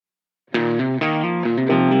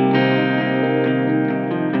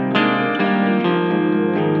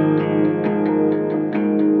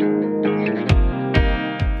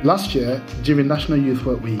Last year, during National Youth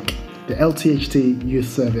Work Week, the LTHT Youth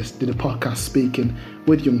Service did a podcast speaking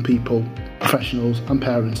with young people, professionals and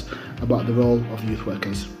parents about the role of youth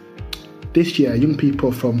workers. This year, young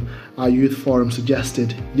people from our youth forum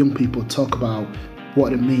suggested young people talk about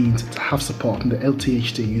what it means to have support from the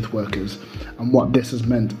LTHT youth workers and what this has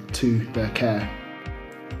meant to their care.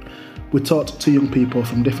 We talked to young people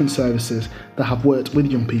from different services that have worked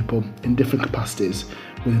with young people in different capacities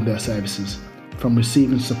within their services, from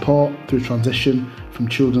receiving support through transition from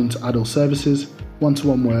children to adult services,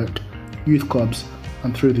 one-to-one work, youth clubs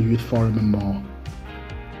and through the youth forum and more.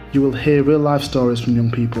 You will hear real life stories from young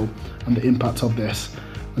people and the impact of this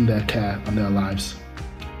and their care and their lives.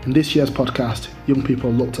 In this year's podcast, young people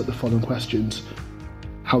looked at the following questions: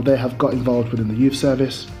 how they have got involved within the youth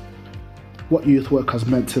service, what youth work has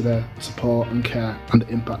meant to their support and care and the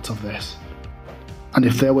impact of this, and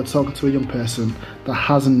if they were talking to a young person that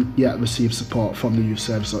hasn't yet received support from the youth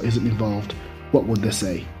service or isn't involved, what would they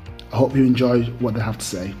say? I hope you enjoy what they have to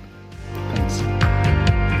say. Thanks.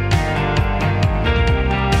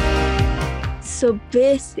 So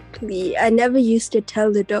basically, I never used to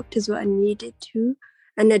tell the doctors what I needed to,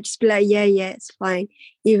 and I'd just be like, yeah, it's fine,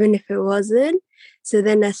 even if it wasn't. So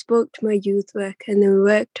then I spoke to my youth worker and then we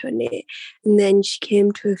worked on it. And then she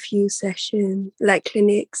came to a few sessions, like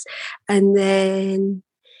clinics. And then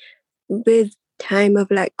with time, I've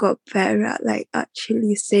got better at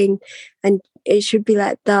actually saying, and it should be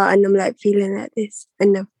like that. And I'm feeling like this.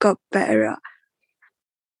 And I've got better at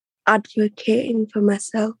advocating for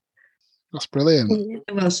myself. That's brilliant. Yeah.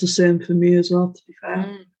 And that's the same for me as well, to be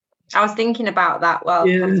fair. I was thinking about that while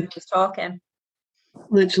I was talking.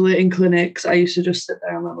 Literally in clinics, I used to just sit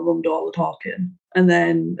there and let my mum do all the talking. And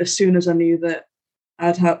then as soon as I knew that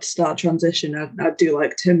I'd have to start transition, I'd do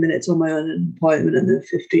 10 minutes on my own appointment and then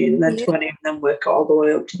 15 and then 20 and then work all the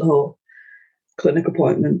way up to the whole clinic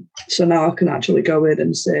appointment. So now I can actually go in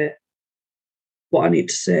and say what I need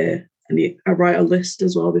to say. I write a list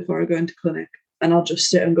as well before I go into clinic. And I'll just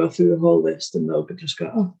sit and go through the whole list and they'll just go,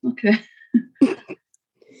 oh, okay.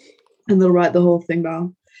 And they'll write the whole thing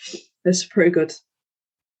down. It's a pretty good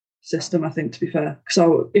system, I think, to be fair.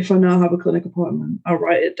 So if I now have a clinic appointment, I'll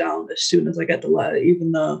write it down as soon as I get the letter,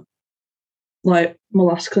 even though my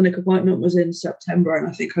last clinic appointment was in September and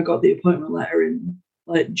I think I got the appointment letter in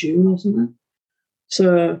June or something.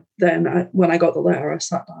 So then when I got the letter, I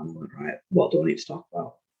sat down and went, right, what do I need to talk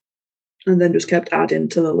about? And then just kept adding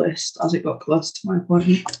to the list as it got close to my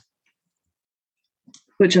appointment,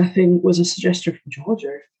 which I think was a suggestion from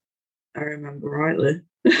Georgia, if I remember rightly.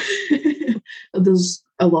 There's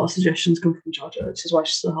a lot of suggestions come from Georgia, which is why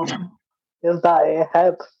she's so helpful. Just that it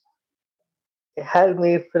helped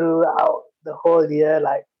me throughout the whole year,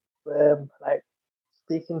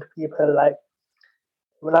 speaking to people,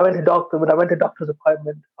 when I went to doctor's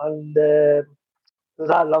appointment it was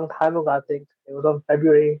a long time ago, I think. It was on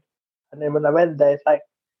February. And then when I went there, it's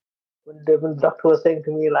when the doctor was saying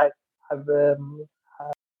to me, I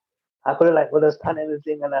couldn't understand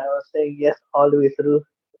anything, and I was saying yes all the way through.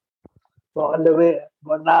 But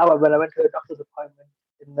now when I went to a doctor's appointment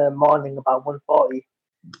in the morning about 1:40,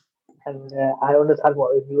 and I understand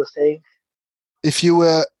what he was saying. If you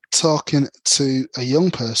were talking to a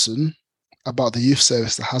young person about the youth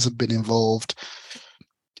service that hasn't been involved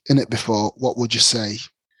in it before, what would you say?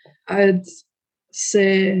 I'd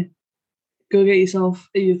say go get yourself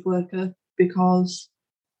a youth worker because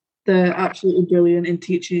they're absolutely brilliant in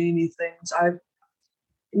teaching you new things. I've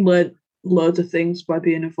learned loads of things by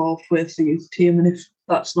being involved with the youth team, and if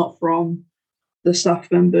that's not from the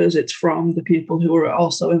staff members, it's from the people who are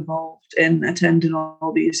also involved in attending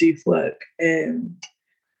all these youth work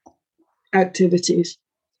activities.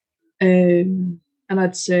 And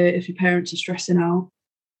I'd say if your parents are stressing out,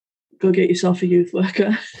 go get yourself a youth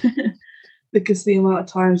worker. Because the amount of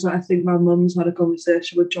times that I think my mum's had a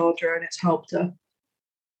conversation with Georgia and it's helped her,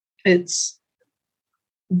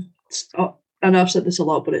 I know I've said this a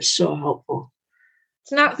lot, but it's so helpful.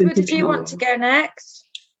 So now, did you want to go next?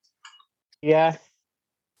 Yeah.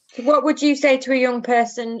 So what would you say to a young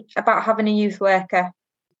person about having a youth worker?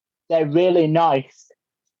 They're really nice.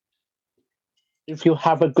 If you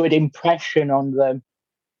have a good impression on them,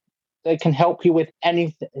 they can help you with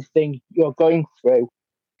anything you're going through.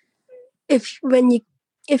 If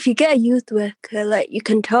you get a youth worker, you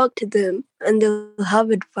can talk to them and they'll have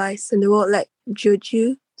advice and they won't judge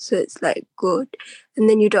you. So it's good. And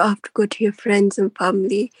then you don't have to go to your friends and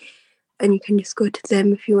family and you can just go to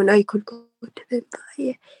them if you want, or you could go to them.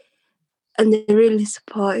 Yeah. And they're really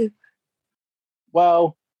supportive.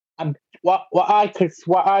 Well, what I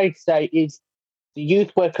say is the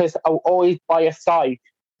youth workers are always by your side.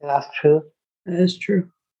 That's true. That is true.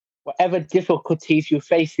 whatever difficulties you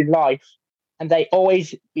face in life, and they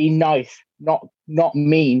always be nice, not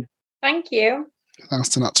mean. Thank you. Thanks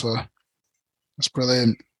to Natwa. That's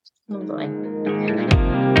brilliant. Lovely. I'm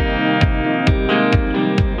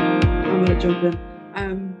going to jump in.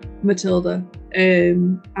 Matilda.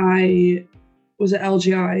 I was at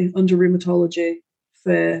LGI under rheumatology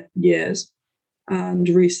for years, and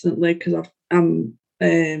recently, because I'm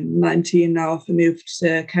 19 now, I've moved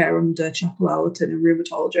to care under Chapel Allerton in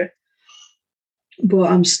rheumatology.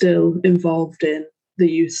 But I'm still involved in the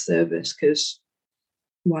youth service because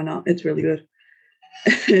why not? It's really good.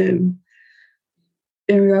 In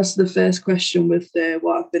regards to the first question with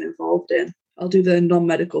what I've been involved in, I'll do the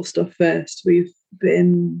non-medical stuff first. We've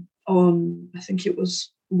been on, I think it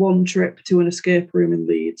was one trip to an escape room in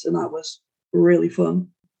Leeds, and that was really fun.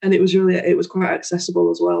 And it was quite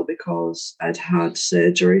accessible as well because I'd had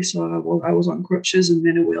surgery, so I was on crutches and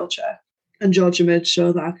in a wheelchair. And Georgia made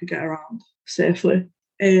sure that I could get around safely.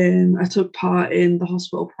 I took part in the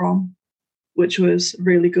hospital prom, which was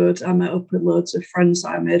really good. I met up with loads of friends that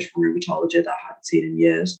I made from rheumatology that I hadn't seen in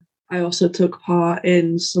years. I also took part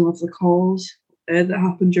in some of the calls that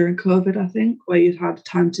happened during COVID, I think, where you'd had a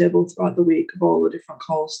timetable throughout the week of all the different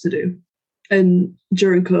calls to do. And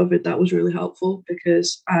during COVID, that was really helpful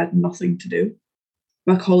because I had nothing to do.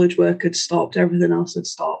 My college work had stopped, everything else had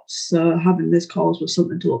stopped. So having these calls was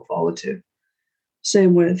something to look forward to.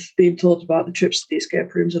 Same with being told about the trips to the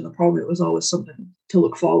escape rooms and the prom, it was always something to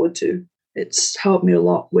look forward to. It's helped me a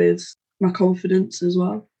lot with my confidence as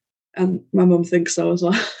well. And my mum thinks so as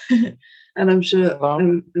well. And I'm sure,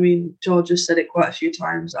 George has said it quite a few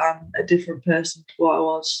times, I'm a different person to what I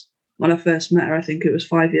was when I first met her. I think it was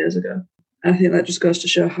 5 years ago. And I think that just goes to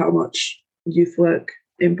show how much youth work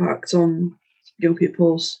impacts on young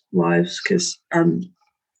people's lives, because I'm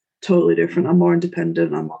totally different. I'm more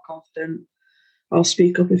independent, I'm more confident. I'll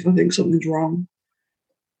speak up if I think something's wrong.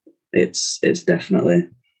 It's definitely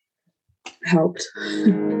helped.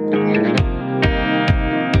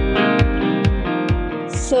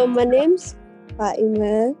 So my name's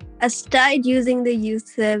Fatima. I started using the youth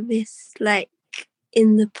service like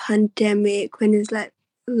in the pandemic when it's like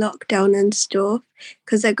lockdown and stuff,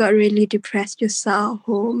 because I got really depressed just sat at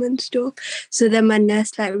home and stuff. So then my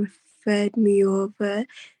nurse like referred me over,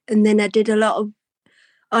 and then I did a lot of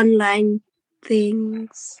online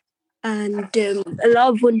things and a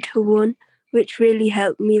lot of one-to-one, which really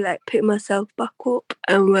helped me like pick myself back up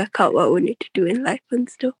and work out what I wanted to do in life and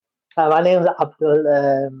stuff. My name is Abdul.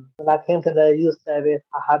 When I came to the youth service,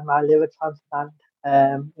 I had my liver transplant.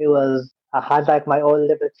 I had like my old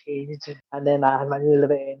liver changed, and then I had my new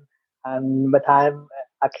liver in. And by the time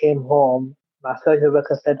I came home, my social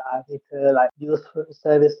worker said I need to like youth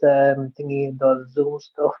service thingy, those Zoom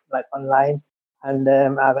stuff like online. And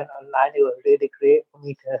I went online. It was really great for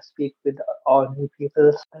me to speak with all new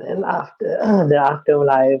people. And then after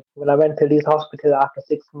like when I went to Leeds Hospital after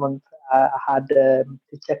 6 months, I had to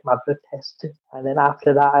check my blood test. And then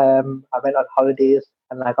after that, I went on holidays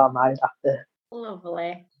and I got married after.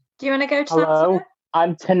 Lovely. Do you want to go to Hello, that?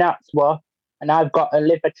 I'm Tanatswa, and I've got a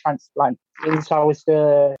liver transplant since I was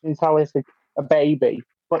a baby.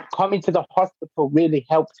 But coming to the hospital really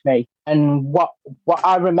helped me. And what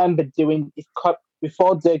I remember doing is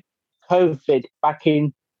before the COVID back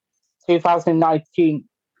in 2019,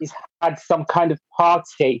 is had some kind of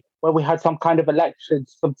party where we had some kind of election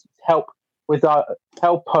to help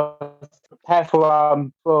us prepare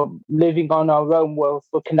for living on our own, whilst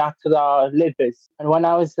looking after our livers. And when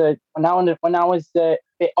I was a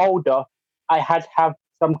bit older, I had to have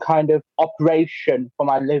some kind of operation for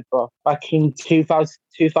my liver back in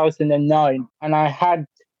 2009, and I had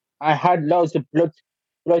loads of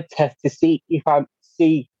blood tests to see if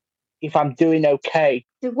I'm doing okay.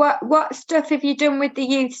 So what stuff have you done with the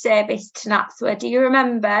youth service, Tanatswa? Do you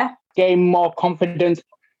remember? Gain more confidence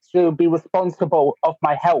to be responsible of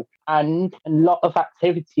my health, and a lot of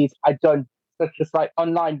activities I've done, such as like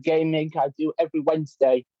online gaming, I do every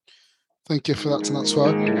Wednesday. Thank you for that,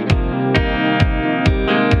 Tanatswa.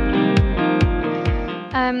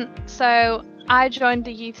 So I joined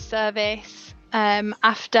the youth service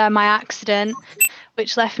after my accident,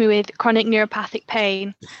 which left me with chronic neuropathic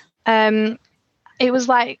pain. It was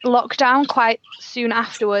like lockdown quite soon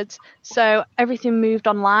afterwards, so everything moved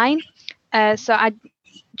online.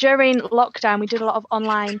 During lockdown, we did a lot of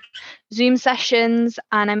online Zoom sessions,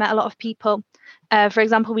 and I met a lot of people. For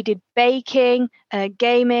example, we did baking,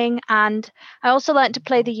 gaming, and I also learned to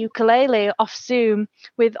play the ukulele off Zoom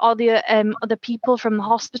with all the other people from the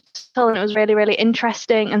hospital, and it was really, really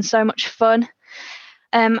interesting and so much fun.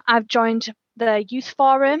 I've joined the youth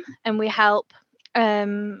forum, and we help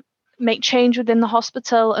make change within the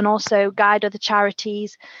hospital and also guide other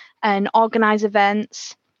charities and organise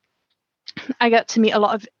events. I get to meet a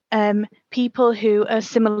lot of people who are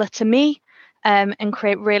similar to me and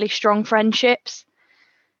create really strong friendships.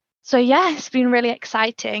 So yeah, it's been really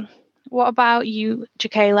exciting. What about you,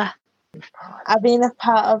 Jacayla? I've been a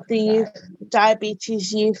part of the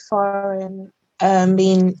Diabetes Youth Forum,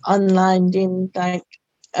 being online, doing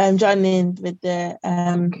joining with the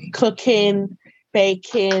cooking,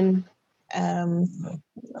 baking,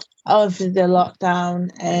 over the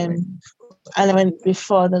lockdown, and I went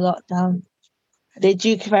before the lockdown. The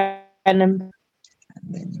Duke of Edinburgh,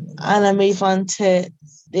 and I move on to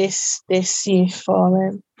this youth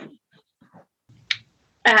forum.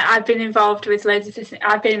 I've been involved with loads of this.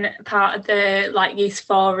 I've been part of the youth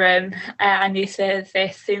forum and youth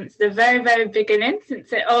service since the very, very beginning,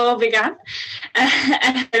 since it all began.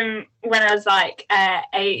 When I was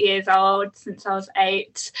 8 years old, since I was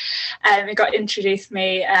 8, it got introduced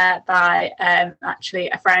me by actually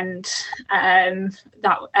a friend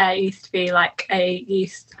that used to be a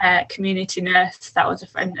youth community nurse. That was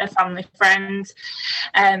a family friend,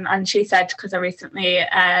 and she said, because I recently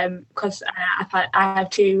because I have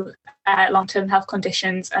 2 long-term health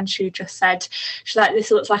conditions, and she just said, she's like, this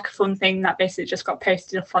looks like a fun thing that basically just got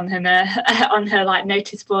posted up on her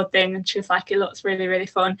notice board thing, and she was like, it looks really, really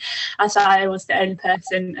fun. As I was the only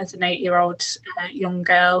person as an 8-year-old young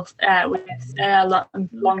girl with a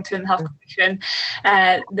long-term health condition,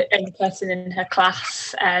 the only person in her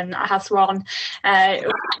class has one. It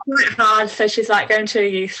was quite hard, so she's like, going to a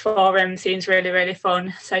youth forum seems really, really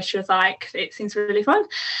fun. So she was like, it seems really fun.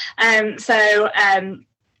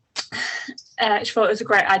 She thought it was a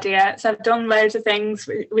great idea. So I've done loads of things.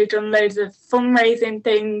 We've done loads of fundraising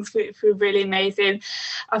things, which were really amazing.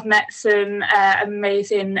 I've met some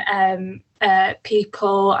amazing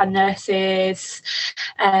people and nurses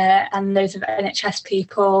and loads of NHS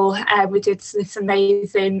people. We did this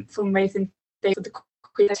amazing fundraising thing for the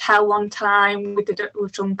hotel one time.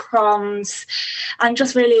 We've done proms, and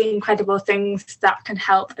just really incredible things that can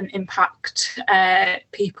help and impact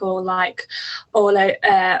people all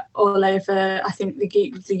over, I think,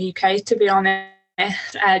 the UK, to be honest.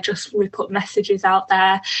 Just we put messages out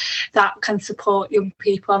there that can support young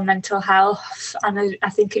people and mental health, and I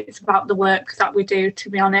think it's about the work that we do, to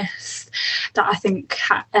be honest, that I think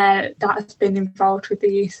that has been involved with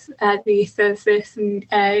the youth service and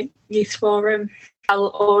youth forum. I'll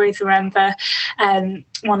always remember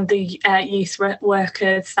one of the youth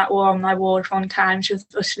workers that were on my ward one time. She was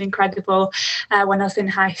utterly incredible. When I was in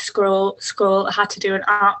high school, I had to do an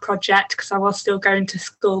art project because I was still going to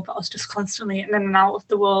school, but I was just constantly in and out of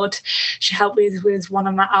the ward. She helped me with one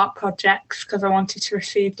of my art projects because I wanted to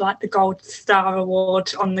receive the Gold Star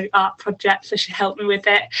Award on the art project, so she helped me with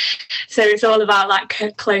it. So it's all about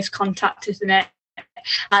close contact, isn't it?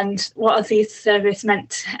 And what a youth service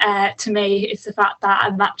meant to me is the fact that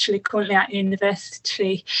I'm actually currently at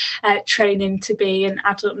university training to be an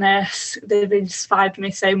adult nurse. They've inspired me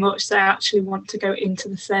so much, so I actually want to go into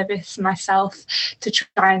the service myself to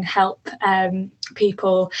try and help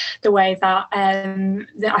people the way that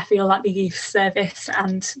I feel like the youth service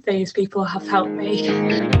and those people have helped me.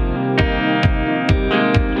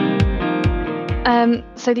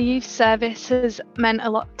 So the youth service has meant a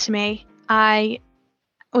lot to me. I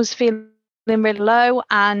was feeling really low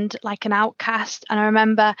and like an outcast, and I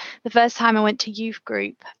remember the first time I went to youth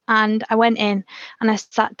group, and I went in and I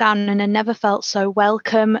sat down and I never felt so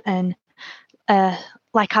welcome and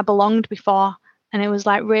like I belonged before, and it was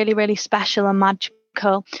really, really special and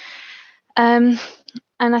magical. And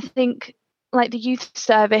I think the youth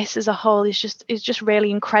service as a whole is just really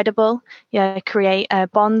incredible. Create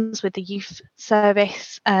bonds with the youth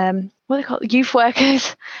service, what they call it, youth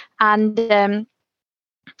workers, and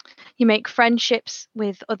you make friendships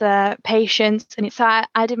with other patients. And it's I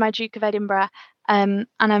did my Duke of Edinburgh, and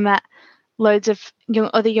I met loads of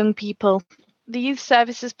other young people. The youth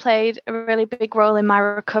service has played a really big role in my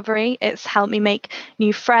recovery. It's helped me make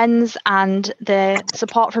new friends, and the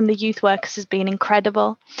support from the youth workers has been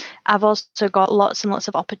incredible. I've also got lots and lots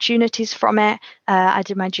of opportunities from it. I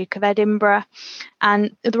did my Duke of Edinburgh,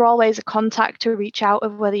 and they're always a contact to reach out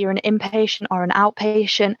of, whether you're an inpatient or an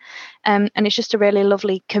outpatient. And it's just a really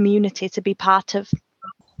lovely community to be part of.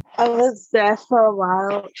 I was there for a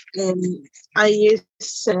while in our youth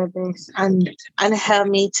service, and it helped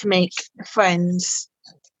me to make friends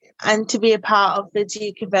and to be a part of the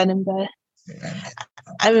Duke of Edinburgh.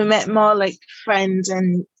 I met more friends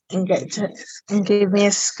and give me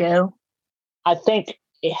a skill. I think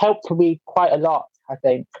it helped me quite a lot, I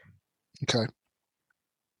think. Okay.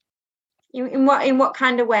 In what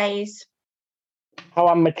kind of ways? how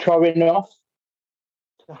I'm mature enough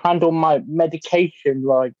to handle my medication,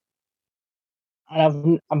 like,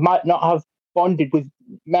 and I might not have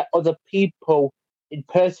met other people in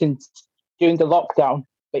person during the lockdown,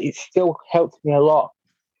 but it still helped me a lot.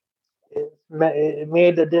 It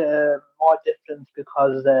made more difference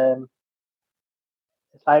because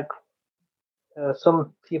it's like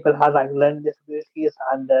some people have like learning disabilities,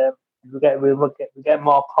 and we get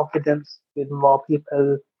more confidence with more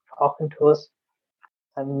people talking to us,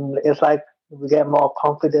 and it's like we get more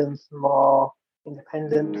confidence, more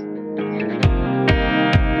independence.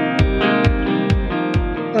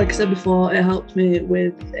 Like I said before, it helped me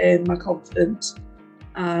with my confidence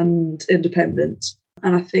and independence.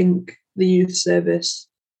 And I think the youth service,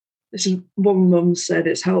 this is what my mum said,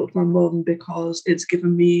 it's helped my mum because it's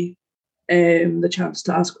given me the chance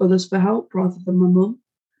to ask others for help rather than my mum.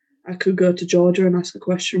 I could go to Georgia and ask a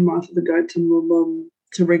question rather than going to my mum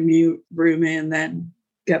to ring me, and then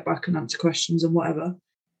get back and answer questions and whatever,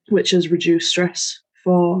 which has reduced stress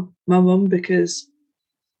for my mum, because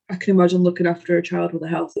I can imagine looking after a child with a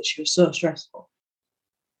health issue is so stressful.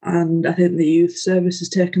 And I think the youth service has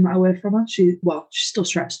taken that away from her. She's still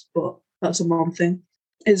stressed, but that's a mom thing.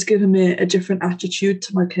 It's given me a different attitude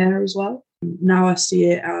to my care as well. Now I see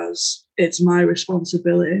it as it's my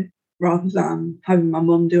responsibility rather than having my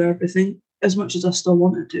mum do everything. As much as I still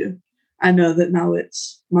want to do, I know that now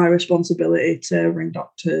it's my responsibility to ring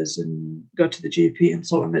doctors and go to the GP and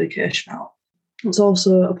sort my medication out. It's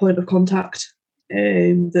also a point of contact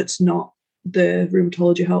that's not the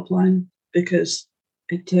rheumatology helpline, because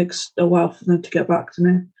it takes a while for them to get back to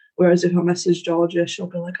me. Whereas if I message Georgia, she'll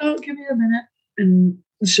be like, oh, give me a minute. And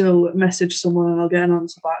she'll message someone and I'll get an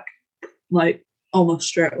answer back, like, almost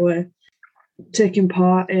straight away. Taking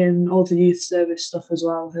part in all the youth service stuff as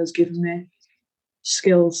well has given me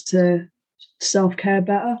skills to self-care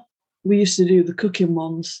better. We used to do the cooking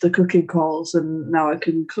ones, the cooking calls, and now I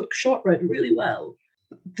can cook shortbread really well.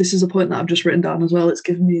 This is a point that I've just written down as well. It's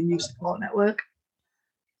given me a new support network,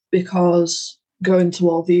 because going to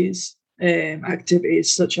all these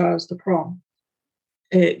activities such as the prom,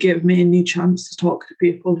 it gave me a new chance to talk to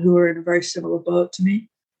people who are in a very similar boat to me.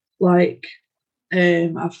 Like,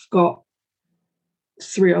 I've got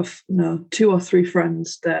 2 or 3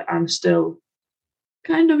 friends that I'm still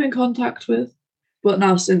kind of in contact with. But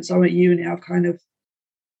now since I'm at uni, I'm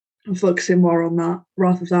focusing more on that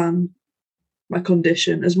rather than my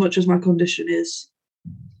condition. As much as my condition is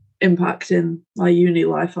impacting my uni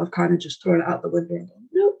life, I've kind of just thrown it out the window and gone,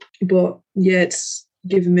 nope. But yeah, it's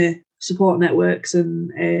given me support networks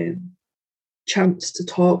and a chance to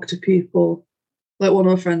talk to people. Like, one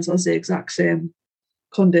of my friends has the exact same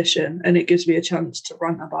condition, and it gives me a chance to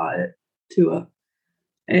rant about it to her,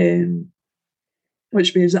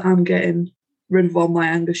 which means that I'm getting rid of all my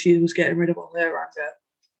anger. She was getting rid of all her anger,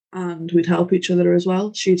 and we'd help each other as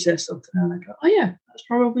well. She'd say something and I'd go, oh yeah, that's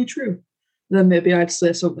probably true. Then maybe I'd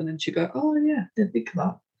say something and she'd go, oh yeah, didn't think of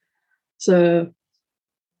that. So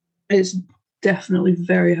it's definitely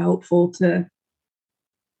very helpful to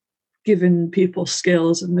giving people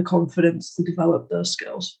skills and the confidence to develop those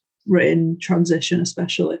skills, in transition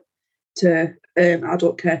especially to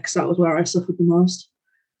adult care, because that was where I suffered the most.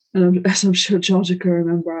 And as I'm sure Georgia can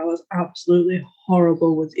remember, I was absolutely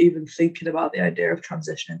horrible with even thinking about the idea of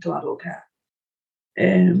transitioning to adult care.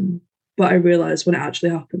 But I realised when it actually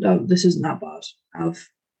happened, oh, this isn't that bad. I've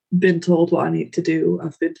been told what I need to do.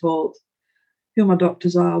 I've been told who my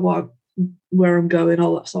doctors are, where I'm going,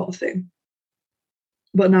 all that sort of thing.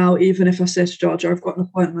 But now, even if I say to Georgia, I've got an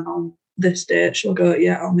appointment on this date, she'll go,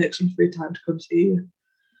 yeah, I'll make some free time to come see you.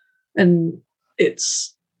 And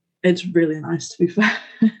it's really nice, to be fair,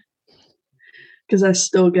 because I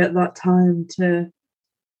still get that time to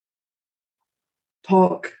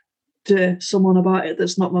talk to someone about it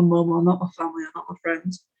that's not my mum or not my family or not my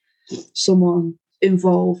friends, someone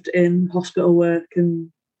involved in hospital work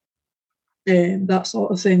and that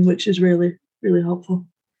sort of thing, which is really, really helpful.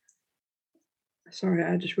 Sorry,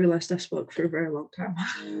 I just realised I spoke for a very long time.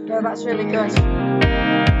 No, that's really good.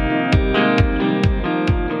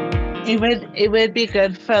 It would be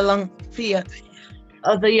good for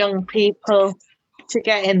other young people to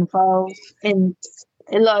get involved in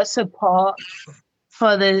a lot of support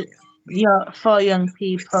for young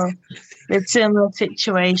people with similar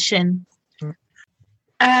situation.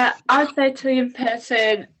 I'd say to a young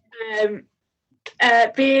person,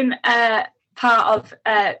 being a part of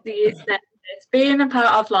the youth service, being a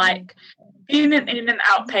part of being an in and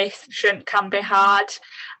outpatient can be hard,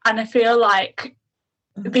 and I feel like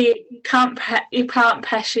you can't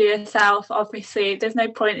pressure yourself. Obviously, there's no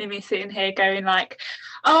point in me sitting here going like,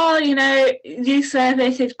 oh, youth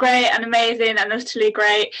service is great and amazing and utterly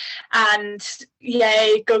great and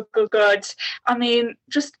yay, good. I mean,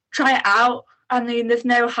 just try it out. I mean, there's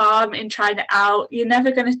no harm in trying it out. You're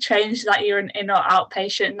never going to change that you're an in or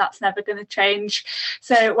outpatient. That's never going to change.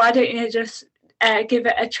 So why don't you just give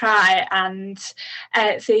it a try and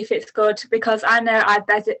see if it's good, because I know I've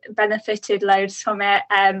benefited loads from it.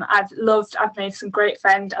 I've made some great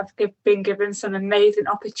friends, I've been given some amazing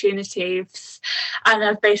opportunities, and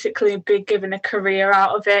I've basically been given a career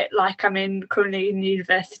out of it. Like I'm currently in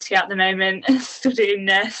university at the moment studying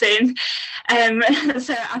nursing.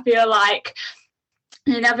 So I feel like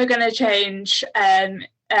you're never going to change who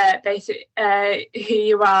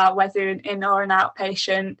you are, whether in or an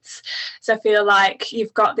outpatient. So I feel like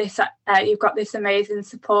you've got this amazing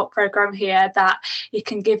support program here that you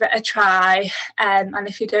can give it a try, and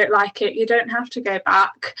if you don't like it, you don't have to go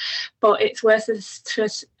back, but it's worth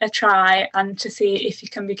a try and to see if you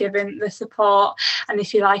can be given the support, and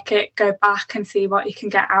if you like it, go back and see what you can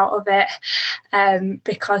get out of it,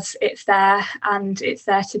 because it's there and it's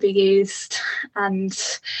there to be used,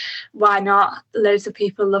 and why not? Loads of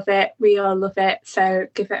people love it, we all love it, so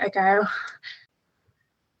give it a go.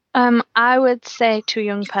 I would say to a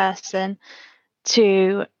young person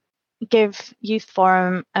to give Youth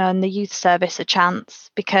Forum and the youth service a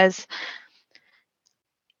chance, because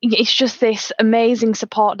it's just this amazing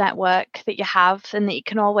support network that you have and that you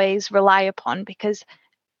can always rely upon. Because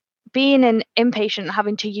being an inpatient,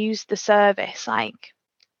 having to use the service,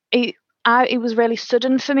 it was really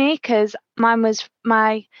sudden for me, because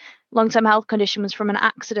my long-term health condition was from an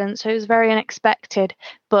accident, so it was very unexpected.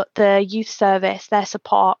 But the youth service, their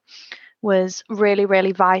support was really,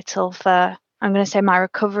 really vital for, I'm going to say, my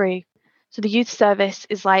recovery. So the youth service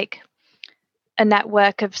is like a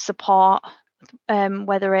network of support,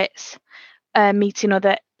 whether it's meeting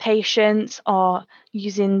other patients or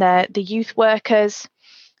using the youth workers.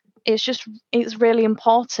 It's really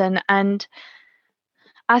important, and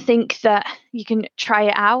I think that you can try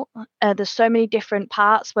it out. There's so many different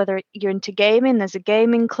parts, whether you're into gaming, there's a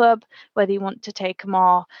gaming club, whether you want to take a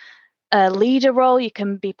more leader role, you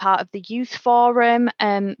can be part of the youth forum.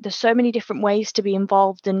 There's so many different ways to be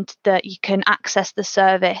involved and that you can access the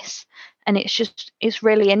service, and it's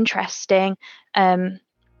really interesting.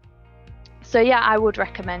 So yeah, I would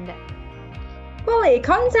recommend it. Quality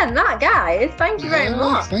content, that, guys. Thank you very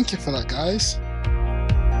much. Thank you for that, guys.